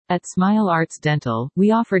At Smile Arts Dental,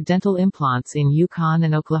 we offer dental implants in Yukon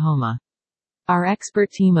and Oklahoma. Our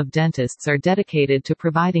expert team of dentists are dedicated to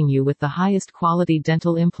providing you with the highest quality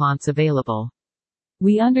dental implants available.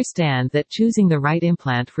 We understand that choosing the right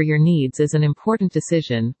implant for your needs is an important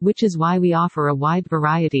decision, which is why we offer a wide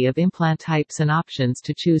variety of implant types and options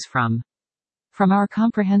to choose from. From our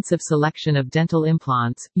comprehensive selection of dental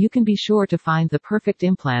implants, you can be sure to find the perfect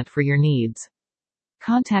implant for your needs.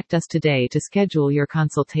 Contact us today to schedule your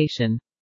consultation.